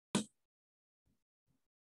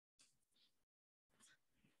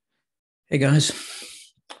Hey guys,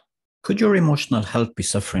 could your emotional health be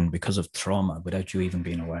suffering because of trauma without you even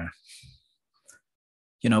being aware?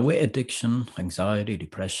 With addiction, anxiety,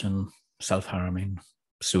 depression, self harming,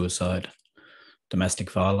 suicide, domestic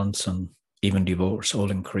violence, and even divorce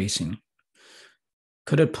all increasing,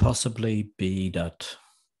 could it possibly be that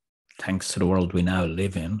thanks to the world we now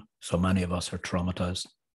live in, so many of us are traumatized?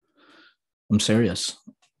 I'm serious.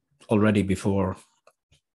 Already before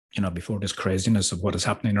this craziness of what is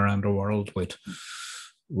happening around the world with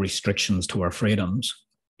restrictions to our freedoms,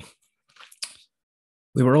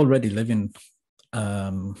 we were already living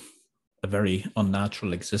um, a very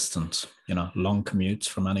unnatural existence. Long commutes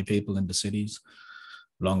for many people in the cities,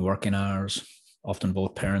 long working hours, often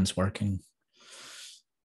both parents working.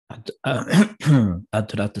 Add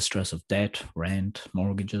to that the stress of debt, rent,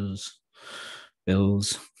 mortgages,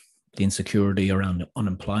 bills, the insecurity around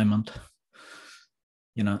unemployment.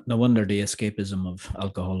 No wonder the escapism of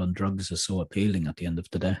alcohol and drugs is so appealing at the end of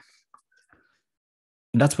the day.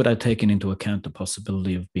 And that's without taking into account the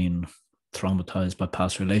possibility of being traumatized by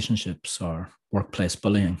past relationships or workplace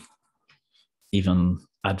bullying, even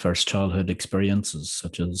adverse childhood experiences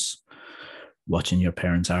such as watching your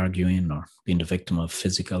parents arguing or being the victim of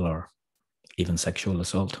physical or even sexual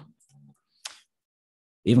assault.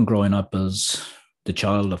 Even growing up as the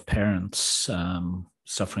child of parents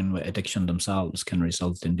suffering with addiction themselves can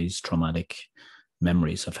result in these traumatic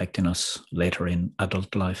memories affecting us later in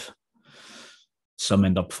adult life. Some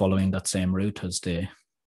end up following that same route as they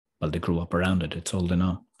grew up around it. It's all they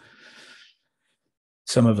know.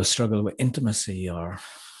 Some of us struggle with intimacy or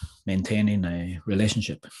maintaining a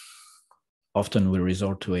relationship. Often we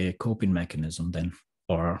resort to a coping mechanism then,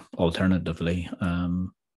 or alternatively,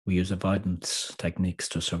 we use avoidance techniques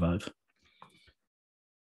to survive.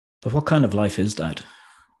 But what kind of life is that?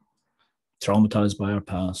 Traumatized by our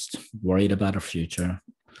past, worried about our future,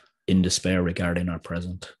 in despair regarding our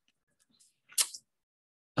present.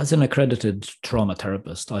 As an accredited trauma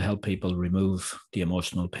therapist, I help people remove the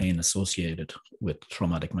emotional pain associated with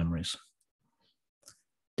traumatic memories.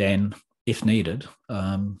 Then, if needed,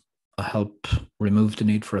 I help remove the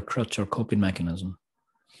need for a crutch or coping mechanism.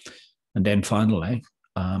 And then finally,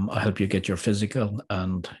 I help you get your physical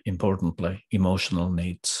and, importantly, emotional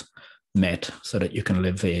needs met so that you can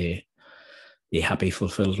live a happy,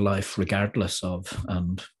 fulfilled life regardless of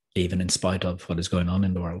and even in spite of what is going on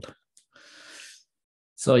in the world.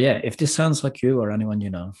 So yeah, if this sounds like you or anyone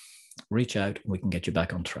you know, reach out and we can get you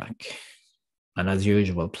back on track. And as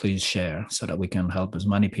usual, please share so that we can help as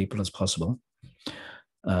many people as possible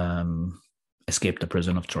escape the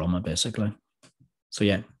prison of trauma, basically. So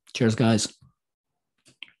yeah, cheers, guys.